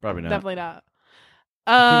 No, Probably not. definitely not.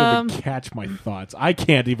 I can't even catch my thoughts. I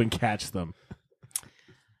can't even catch them.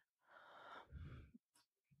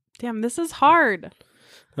 Damn, this is hard.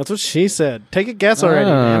 That's what she said. Take a guess already,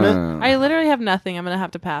 damn it. I literally have nothing. I'm gonna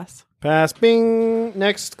have to pass. Pass. Bing.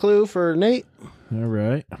 Next clue for Nate. All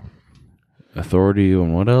right. Authority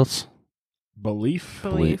and what else? Belief.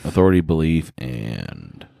 Belief. Authority, belief,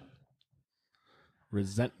 and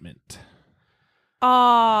Resentment.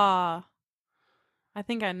 Ah, I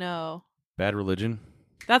think I know. Bad Religion.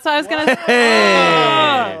 That's what I was going to say.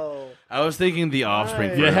 Hey! Oh. I was thinking The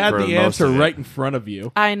Offspring. You had for the most answer of it. right in front of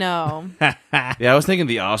you. I know. Yeah, I was thinking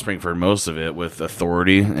The Offspring for most of it with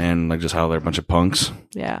Authority and like just how they're a bunch of punks.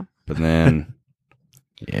 Yeah. But then,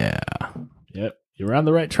 yeah. Yep, you're on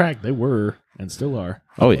the right track. They were and still are.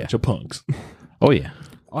 Oh, yeah. Bunch of punks. Oh, yeah.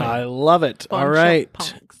 I love it. Bunch All of right.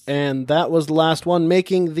 punks. And that was the last one,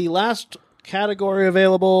 making the last category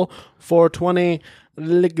available for 20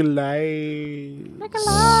 legalize.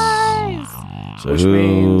 So Which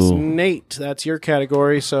means, Nate, that's your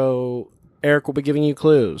category. So Eric will be giving you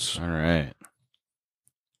clues. all right.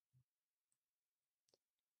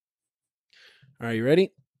 Are you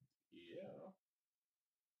ready? Yeah.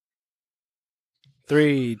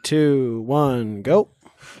 3, 2, 1, go.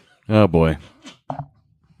 Oh, boy.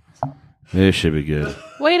 This should be good.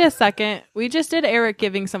 Wait a second. We just did Eric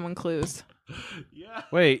giving someone clues.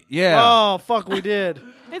 Wait, yeah. Oh, fuck, we did.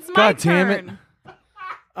 It's my God damn it. turn.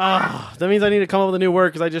 That means I need to come up with a new word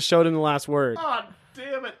because I just showed him the last word. Oh,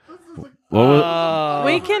 damn it. This is What was-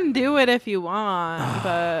 We can do it if you want,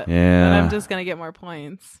 but Yeah. then I'm just going to get more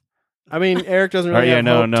points. I mean, Eric doesn't All really right, have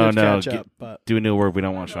yeah, hope no. to catch Get- up. But do a new word. We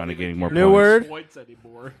don't want Sean to get more New points. word? points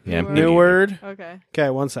anymore. Yeah, New new word. Okay. Okay,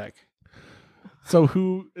 1 sec. So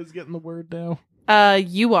who is getting the word now?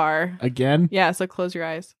 You are. Again? Yeah, so close your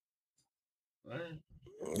eyes.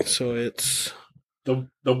 So it's The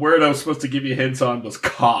word I was supposed to give you hints on was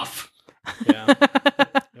cough. yeah,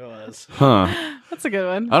 it was. Huh. That's a good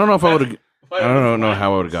one. I don't know if I would have. I don't know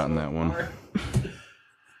how I would have gotten that one.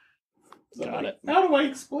 Got it. How do I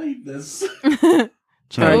explain this? All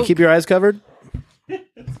right, keep your eyes covered.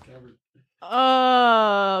 It's covered.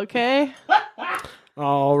 Okay.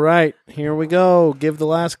 All right, here we go. Give the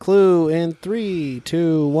last clue in 3,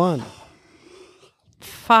 2, 1.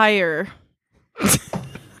 Fire.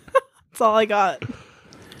 That's all I got.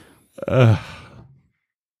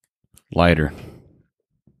 Lighter.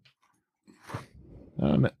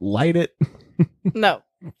 Light it. No.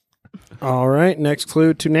 All right, next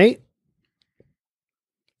clue to Nate.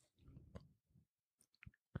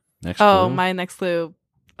 Next. Oh, clue. my next clue.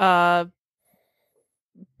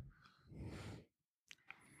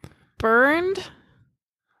 Burned?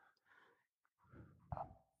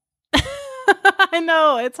 I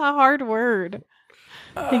know, it's a hard word.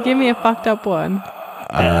 They gave me a fucked up one.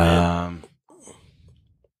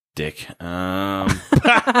 Dick.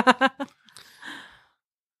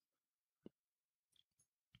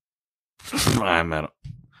 I'm at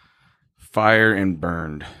fire and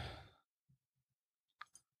burned.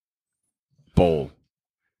 Bowl.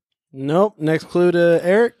 Nope. Next clue to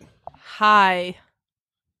Eric. Hi.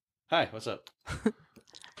 Hi. What's up?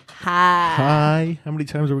 Hi. Hi. How many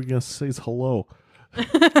times are we going to say hello?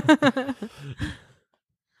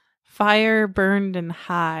 Fire, burned, and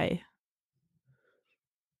high.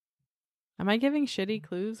 Am I giving shitty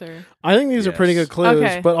clues or? I think these are pretty Yes. good clues,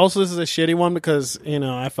 Okay. but also this is a shitty one because,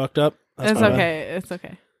 I fucked up. That's It's my bad. okay. It's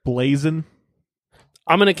okay. Blazing.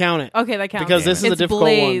 I'm going to count it. Okay, that counts. Because this is a It's difficult one.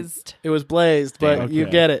 blazed. It was blazed, but Damn. you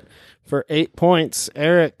Okay. get it for 8 points.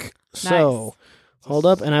 Eric, so hold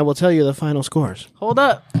up and I will tell you the final scores. Hold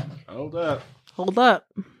up. Hold up. Hold up.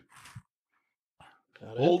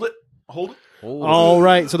 Hold it. Hold it. All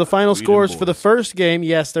right, so the final Freedom scores for the boys. first game.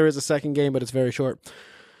 Yes, there is a second game, but it's very short.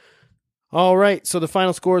 All right, so the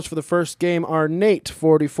final scores for the first game are Nate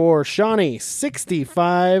 44, Shawnee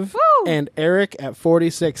 65, Woo! and Eric at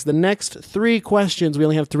 46. The next 3 questions, we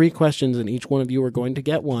only have 3 questions, and each one of you are going to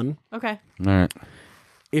get one. Okay. All right.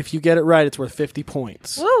 If you get it right, it's worth 50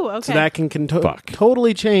 points. Woo. Okay. So that can Fuck.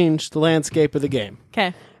 totally change the landscape of the game.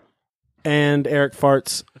 Okay. And Eric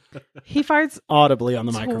farts He farts audibly on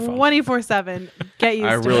the microphone. 24/7. Get used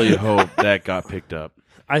I to really it. hope that got picked up.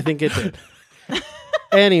 I think it did.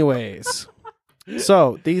 Anyways,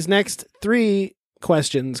 so these next 3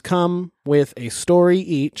 questions come with a story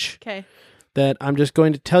each Okay. that I'm just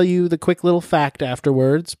going to tell you the quick little fact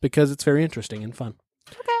afterwards because it's very interesting and fun.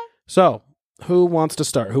 Okay. So, who wants to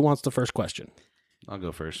start? Who wants the first question? I'll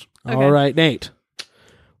go first. Okay. All right, Nate.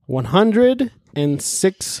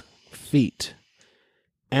 106 feet.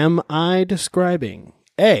 Am I describing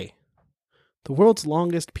A, the world's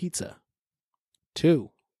longest pizza? 2.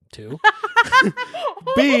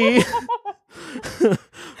 B,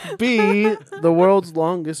 B, the world's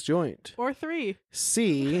longest joint. Or 3.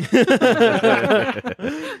 C,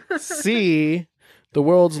 C, the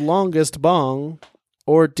world's longest bong.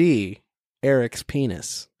 Or D, Eric's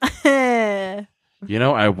penis. I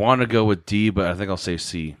want to go with D, but I think I'll say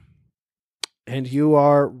C. And you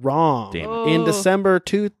are wrong. Damn it. Oh. In December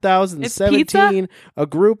 2017, pizza? a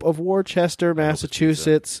group of Worcester,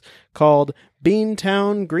 Massachusetts called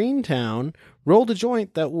Beantown Greentown rolled a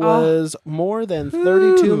joint that was more than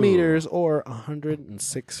 32 Ooh. meters or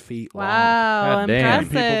 106 feet long. Wow, God damn.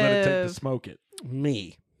 People that it take to impressive. smoke it.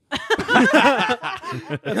 Me.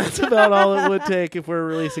 And that's about all it would take if we're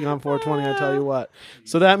releasing on 420, I tell you what.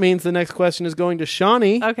 So that means the next question is going to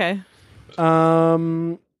Shawnee. Okay.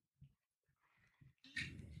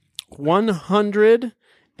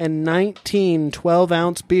 119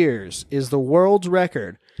 12-ounce beers is the world's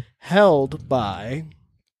record held by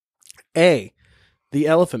A, the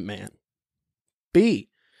Elephant Man, B,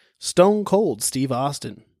 Stone Cold Steve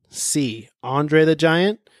Austin, C, Andre the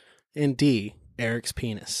Giant, and D, Eric's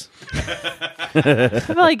penis. I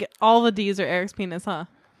feel like all the D's are Eric's penis, huh?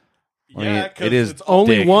 I mean, 'cause it is it's all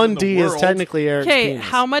Only dick. one in the D is world. technically Eric's Okay, penis.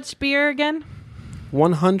 how much beer again?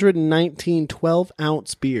 119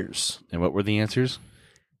 12-ounce beers. And what were the answers?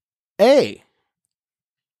 A,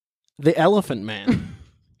 the Elephant Man.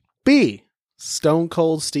 B, Stone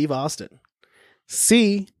Cold Steve Austin.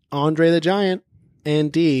 C, Andre the Giant.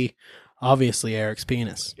 And D, obviously Eric's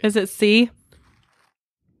penis. Is it C?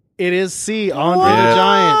 It is C, Andre the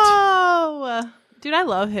Giant. Oh, dude, I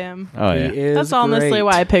love him. Oh, He yeah. is That's honestly great.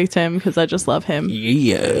 why I picked him, because I just love him.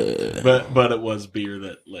 Yeah. But it was beer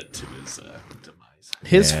that led to his demise.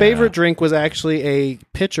 His Yeah. favorite drink was actually a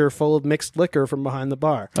pitcher full of mixed liquor from behind the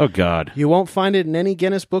bar. Oh, God. You won't find it in any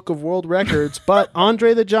Guinness Book of World Records, but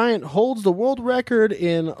Andre the Giant holds the world record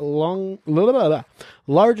in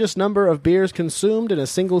largest number of beers consumed in a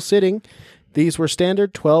single sitting. These were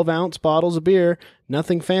standard 12-ounce bottles of beer,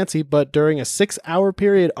 nothing fancy, but during a 6-hour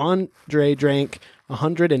period, Andre drank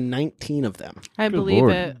 119 of them. I believe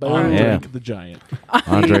Lord. it. Boom. Alright. Yeah. the Giant.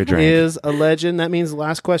 Andre drank. Is a legend. That means the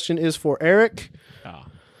last question is for Eric. Ah.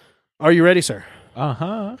 Are you ready, sir?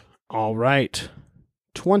 Uh-huh. All right.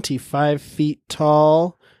 25 feet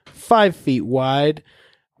tall, 5 feet wide.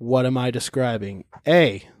 What am I describing?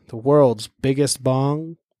 A, the world's biggest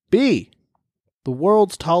bong. B, the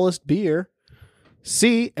world's tallest beer.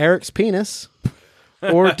 C, Eric's penis.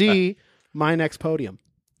 Or D, my next podium.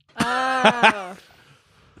 Oh.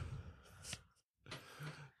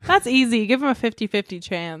 That's easy. Give him a 50-50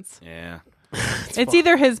 chance. Yeah. It's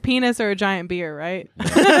either his penis or a giant beer, right?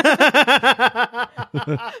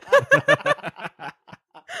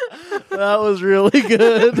 That was really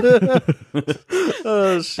good.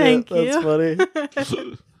 Oh shit, Thank you. that's funny.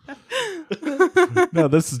 No,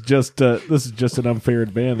 this is just an unfair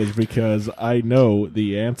advantage because I know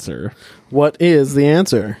the answer. What is the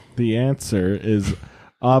answer? The answer is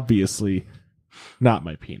obviously not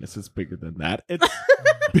my penis. It's bigger than that. It's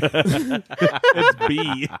it's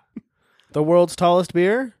B. The world's tallest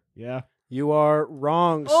beer? Yeah. You are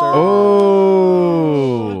wrong, sir.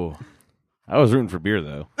 Oh. I was rooting for beer,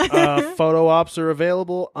 though. Photo ops are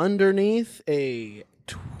available underneath a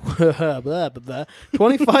 25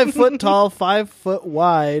 foot tall, 5 foot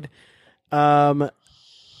wide.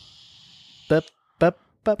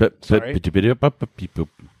 Sorry.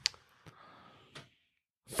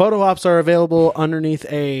 Photo ops are available underneath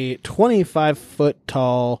a 25 foot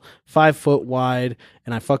tall, 5 foot wide,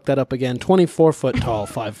 and I fucked that up again. 24 foot tall,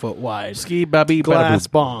 5 foot wide Ski babby glass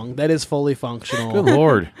bong that is fully functional. Good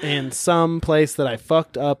Lord. And some place that I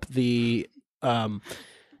fucked up the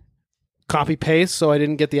copy paste, so I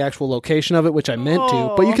didn't get the actual location of it, which I meant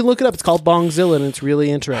to. But you can look it up. It's called Bongzilla, and it's really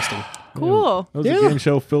interesting. Cool. That was Yeah. a game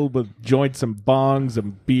show filled with joints and bongs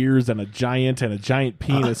and beers and a giant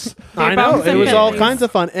penis. I know. bongs It and was all pennies. kinds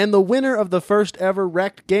of fun. And the winner of the first ever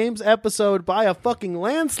Wrecked Games episode by a fucking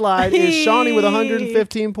landslide is Shawnee with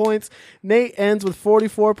 115 points. Nate ends with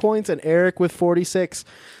 44 points, and Eric with 46.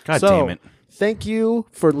 God So, damn it. Thank you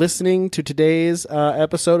for listening to today's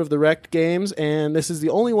episode of the Wrecked Games, and this is the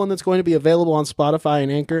only one that's going to be available on Spotify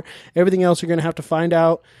and Anchor. Everything else you're going to have to find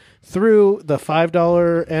out through the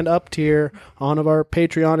 $5 and up tier on our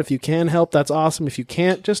Patreon. If you can help, that's awesome. If you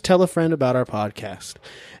can't, just tell a friend about our podcast.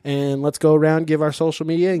 And let's go around, give our social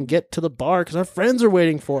media, and get to the bar because our friends are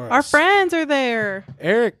waiting for us. Our friends are there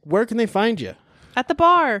Eric, where can they find you? at the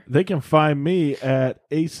bar. They can find me at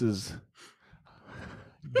Aces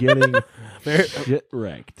getting shit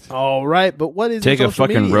wrecked. All right, but what is Take your a social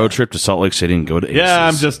fucking media? road trip to Salt Lake City and go to Aces.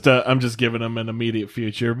 Yeah, I'm just giving them an immediate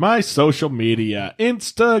future. My social media: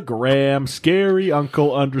 Instagram, Scary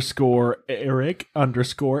Uncle _ Eric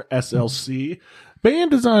 _ SLC.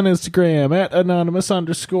 Band is on Instagram at anonymous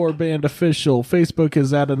 _ band official. Facebook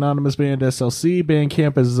is at anonymous band SLC.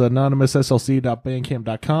 Bandcamp is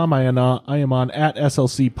anonymouSLC.bandcamp.com. I am on at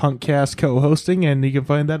SLC Punkcast co-hosting, and you can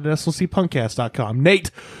find that at SLCPunkcast.com.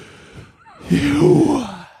 Nate. Whew,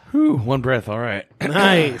 one breath. All right.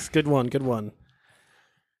 Nice. Good one. Good one.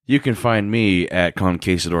 You can find me at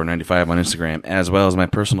Conquistador95 on Instagram, as well as my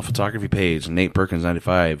personal photography page, Nate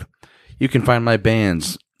Perkins95. You can find my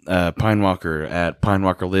bands, Pine Walker at Pine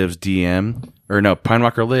Walker Lives DM, or no, Pine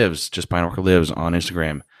Walker Lives, just Pine Walker Lives on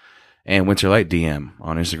Instagram, and Winterlight DM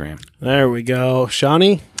on Instagram. There we go.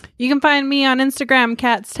 Shawnee? You can find me on Instagram,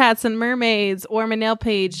 Cats, Tats, and Mermaids, or my nail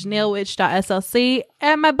page, nailwitch.slc,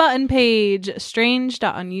 and my button page,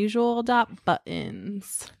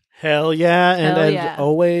 strange.unusual.buttons. Hell yeah. And Hell as yeah.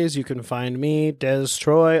 always, you can find me, Des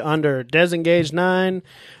Troy, under Desengage9,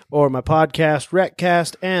 or my podcast,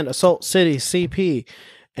 Wreckcast, and Assault City CP.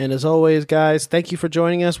 And as always, guys, thank you for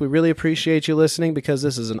joining us. We really appreciate you listening because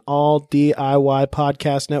this is an all DIY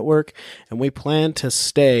podcast network, and we plan to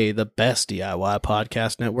stay the best DIY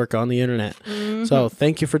podcast network on the internet. So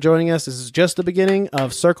thank you for joining us. This is just the beginning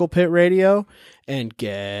of Circle Pit Radio, and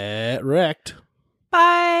get wrecked.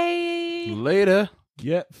 Bye. Later.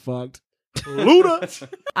 Get fucked. Luda!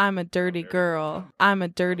 I'm a dirty girl. I'm a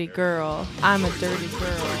dirty girl. I'm a dirty girl.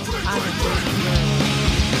 I'm a dirty girl.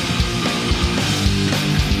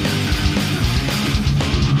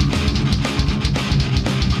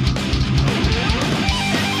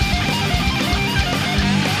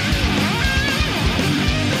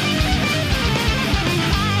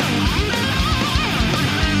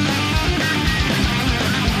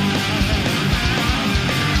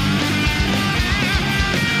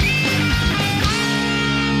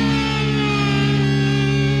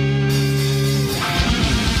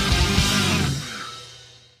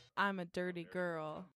 I'm a dirty girl.